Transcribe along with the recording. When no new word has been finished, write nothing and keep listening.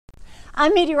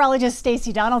I'm meteorologist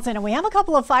Stacey Donaldson, and we have a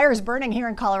couple of fires burning here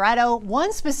in Colorado.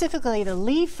 One specifically, the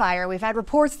leaf fire. We've had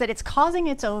reports that it's causing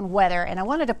its own weather, and I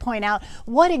wanted to point out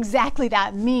what exactly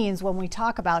that means when we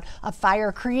talk about a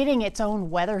fire creating its own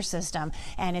weather system.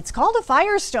 And it's called a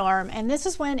firestorm, and this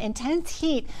is when intense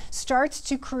heat starts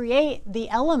to create the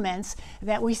elements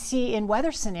that we see in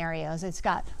weather scenarios. It's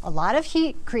got a lot of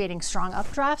heat creating strong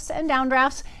updrafts and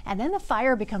downdrafts, and then the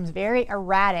fire becomes very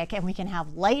erratic, and we can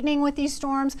have lightning with these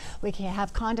storms. We can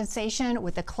have condensation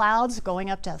with the clouds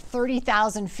going up to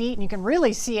 30,000 feet, and you can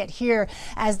really see it here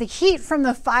as the heat from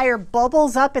the fire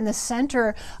bubbles up in the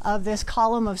center of this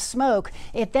column of smoke.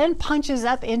 It then punches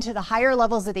up into the higher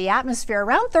levels of the atmosphere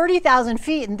around 30,000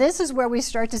 feet, and this is where we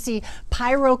start to see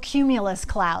pyrocumulus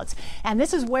clouds. And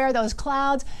this is where those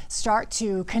clouds start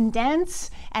to condense,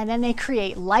 and then they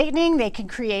create lightning. They can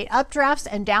create updrafts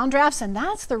and downdrafts, and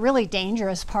that's the really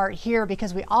dangerous part here,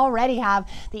 because we already have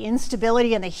the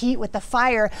instability and the heat with the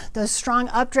fire. Those strong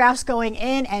updrafts going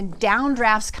in and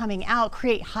downdrafts coming out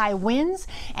create high winds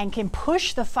and can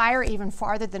push the fire even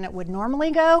farther than it would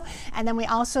normally go. And then we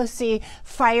also see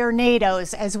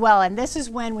firenadoes as well, and this is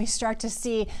when we start to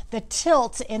see the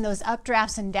tilt in those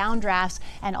updrafts and downdrafts,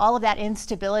 and all of that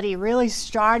instability really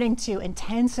starting to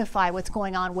intensify what's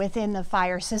going on within the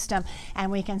fire system.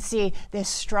 And we can see this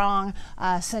strong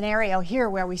scenario here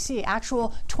where we see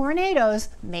actual tornadoes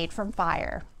made from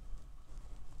fire.